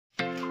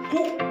Hi,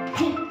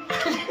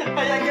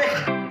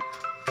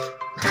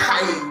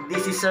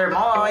 this is Sir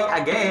Moy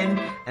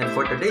again, and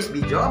for today's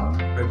video,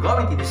 we're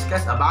going to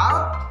discuss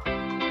about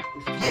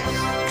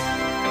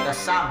the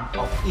sum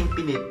of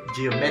infinite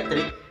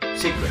geometric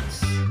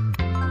sequence.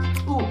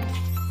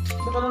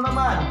 Ito na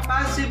naman.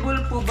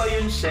 Possible po ba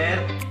yun, sir?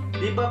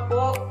 Di ba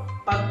po,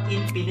 pag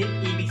infinite,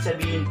 ibig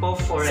sabihin po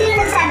forever? Sino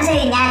nagsabi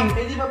sa'yo yan?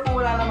 Di ba po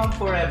wala namang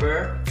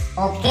forever?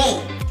 Okay,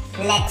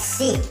 let's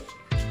see.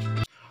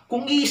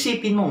 Kung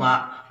iisipin mo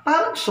nga,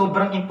 parang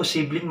sobrang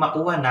imposibleng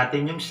makuha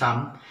natin yung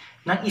sum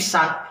ng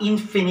isang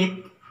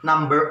infinite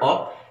number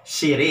of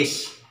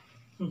series.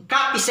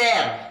 Copy,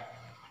 sir!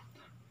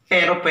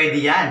 Pero pwede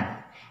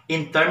yan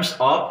in terms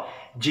of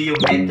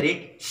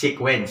geometric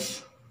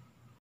sequence.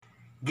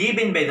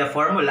 Given by the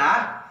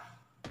formula,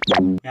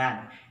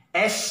 yan,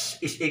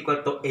 S is equal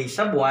to A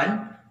sub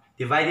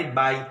 1 divided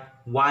by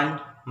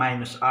 1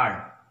 minus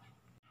R.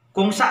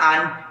 Kung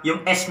saan,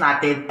 yung S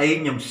natin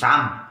ay yung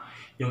sum.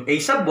 Yung A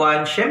sub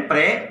 1,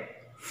 syempre,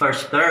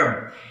 first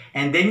term.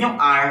 And then yung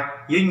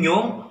R, yun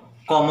yung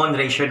common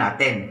ratio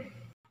natin.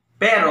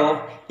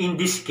 Pero, in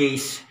this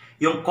case,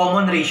 yung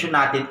common ratio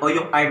natin o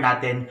yung R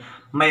natin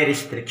may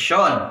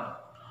restriction.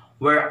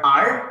 Where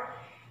R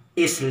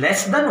is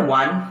less than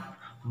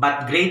 1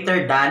 but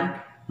greater than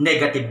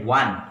negative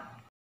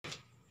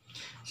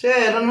 1.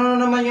 Sir, ano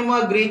na naman yung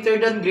mga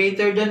greater than,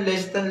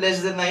 less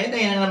than na yan?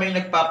 Ayun na naman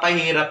yung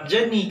nagpapahirap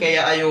dyan eh.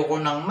 Kaya ayoko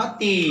ng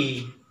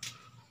mati.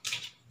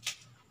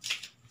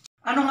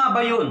 Ano nga ba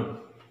yun?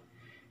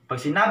 Pag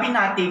sinabi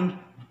natin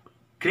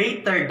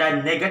greater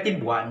than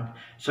negative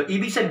 1, so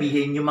ibig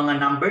sabihin yung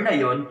mga number na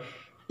yon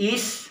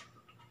is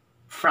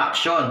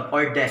fraction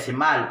or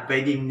decimal.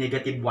 Pwedeng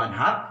negative 1/2,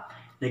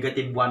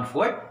 negative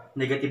 1/4,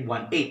 negative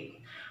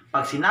 1/8.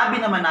 Pag sinabi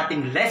naman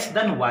natin less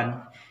than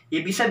 1,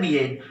 ibig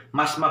sabihin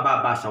mas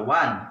mababa sa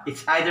 1.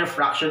 It's either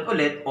fraction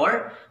ulit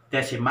or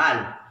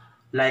decimal.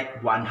 Like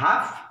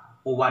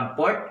 1/2 o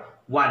 1/4,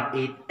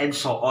 1/8, and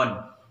so on.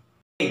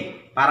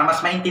 Okay, para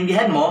mas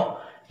maintindihan mo,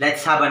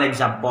 let's have an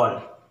example.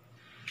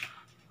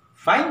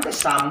 Find the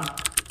sum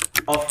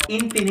of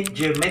infinite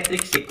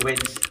geometric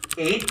sequence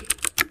 8,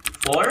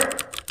 4,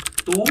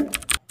 2,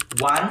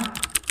 1,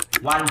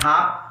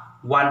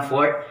 1/2,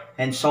 1/4,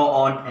 and so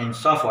on and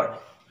so forth.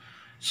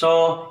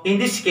 So, in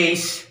this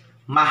case,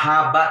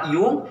 mahaba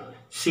yung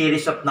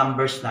series of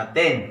numbers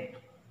natin.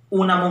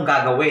 Una mong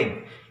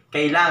gagawin,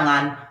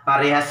 kailangan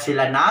parehas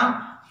sila ng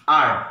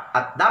R.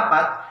 At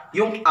dapat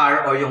yung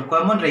R or yung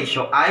common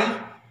ratio ay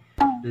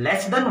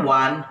less than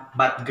 1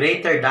 but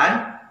greater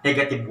than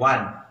negative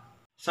 1.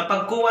 Sa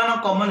pagkuha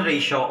ng common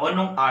ratio o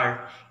nung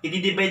R,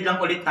 i-divide lang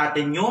ulit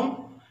natin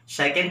yung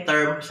second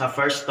term sa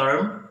first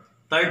term,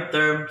 third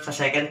term sa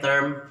second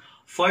term,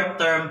 fourth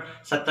term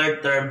sa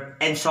third term,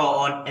 and so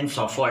on and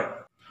so forth.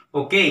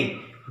 Okay,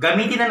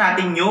 gamitin na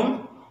natin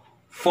yung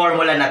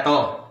formula na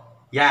to.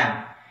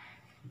 Yan.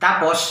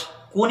 Tapos,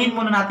 kunin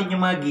muna natin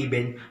yung mga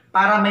given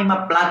para may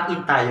ma-plug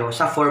in tayo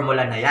sa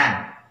formula na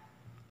yan.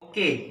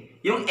 Okay,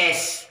 yung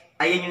S,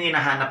 ayan yung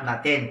hinahanap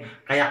natin.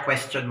 Kaya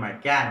question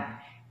mark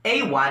yan.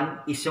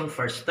 A1 is yung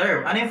first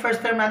term. Ano yung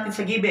first term natin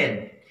sa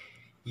given?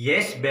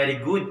 Yes,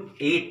 very good.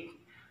 8.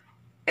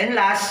 And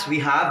last,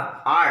 we have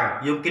R.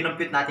 Yung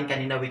kinompute natin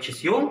kanina, which is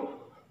yung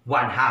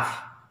 1/2.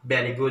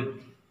 Very good.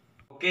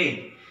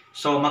 Okay.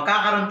 So,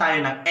 magkakaroon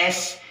tayo ng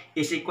S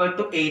is equal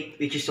to 8,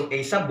 which is yung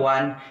A sub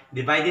 1,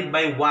 divided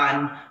by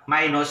 1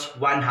 minus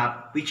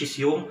 1/2, which is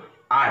yung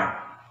R.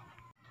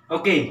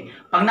 Okay.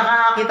 Pag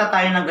nakakakita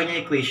tayo ng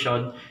ganyang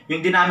equation,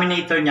 yung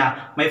denominator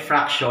niya may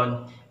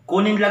fraction,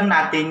 kunin lang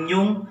natin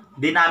yung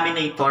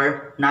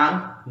denominator ng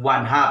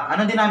 1/2.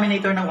 Anong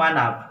denominator ng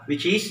 1/2?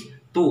 Which is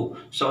 2.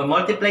 So,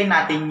 multiply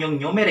natin yung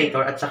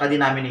numerator at saka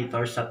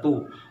denominator sa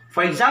 2.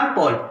 For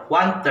example,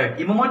 1/3,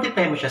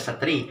 i-multiply mo siya sa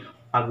 3.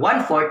 Pag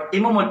 1/4,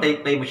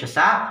 i-multiply mo siya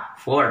sa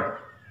 4.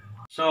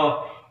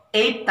 So,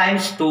 8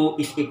 times 2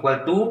 is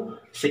equal to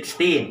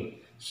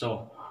 16.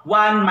 So,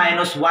 1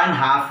 minus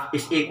 1/2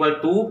 is equal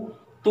to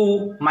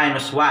 2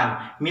 minus 1.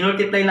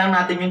 Minultiply lang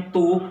natin yung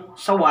 2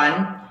 sa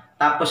 1,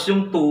 tapos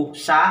yung 2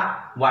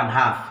 sa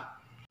 1/2.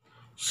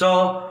 So,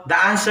 the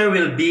answer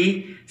will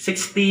be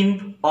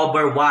 16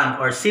 over 1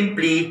 or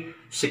simply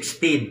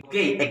 16.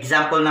 Okay,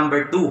 example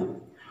number 2.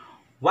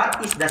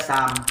 What is the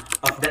sum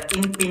of the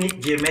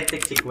infinite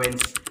geometric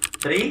sequence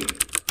 3,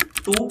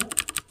 2,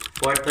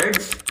 4/3,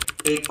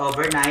 8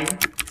 over 9,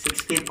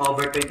 16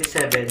 over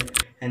 27,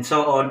 and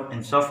so on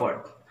and so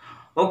forth.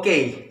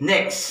 Okay,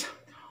 next.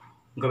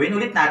 Gawin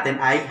ulit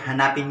natin ay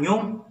hanapin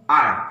yung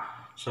R.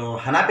 So,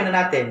 hanapin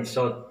na natin.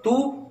 So,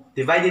 2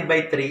 divided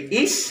by 3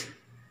 is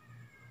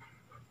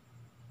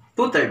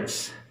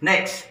 2/3.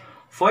 Next,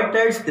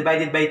 4/3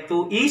 divided by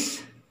 2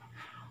 is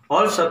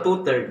also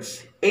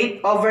 2/3. 8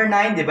 over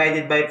 9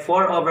 divided by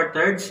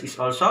 4/3 is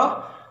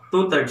also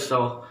 2/3.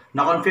 So,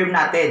 na-confirm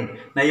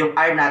natin na yung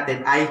R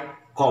natin ay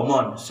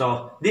common.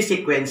 So, this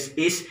sequence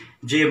is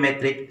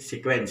geometric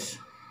sequence.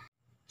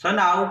 So,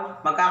 now,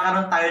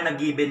 magkakaroon tayo na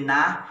given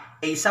na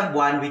A sub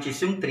 1, which is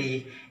yung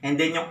 3, and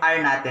then yung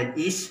R natin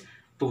is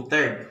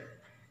 2/3.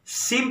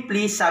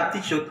 simply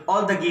substitute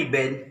all the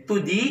given to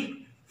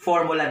the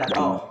formula na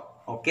to.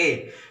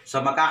 Okay. So,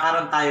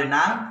 magkakaroon tayo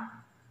ng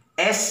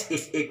S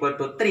is equal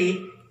to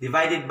 3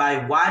 divided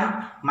by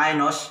 1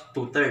 minus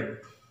 2/3.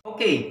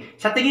 Okay.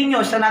 Sa tingin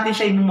nyo, saan natin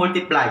siya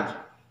i-multiply?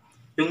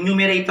 Yung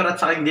numerator at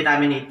saka yung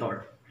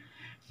denominator.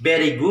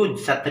 Very good,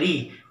 sa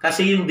 3.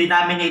 Kasi yung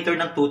denominator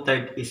ng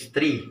 2/3 is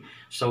 3.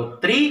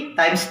 So, 3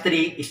 times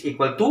 3 is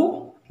equal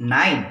to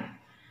 9.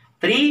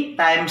 3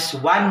 times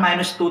 1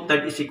 minus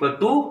 2/3 is equal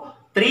to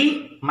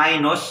 3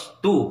 minus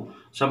 2.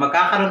 So,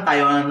 magkakaroon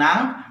tayo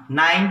ng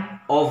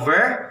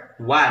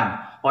 9/1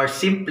 or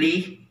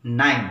simply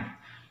 9.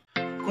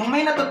 Kung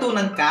may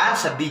natutunan ka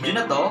sa video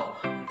na to,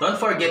 don't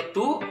forget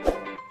to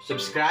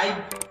subscribe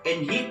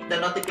and hit the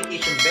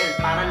notification bell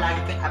para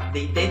lagi kang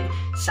updated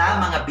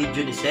sa mga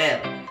video ni Sir.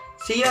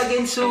 See you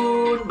again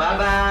soon.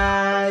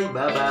 Bye-bye.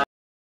 Bye-bye.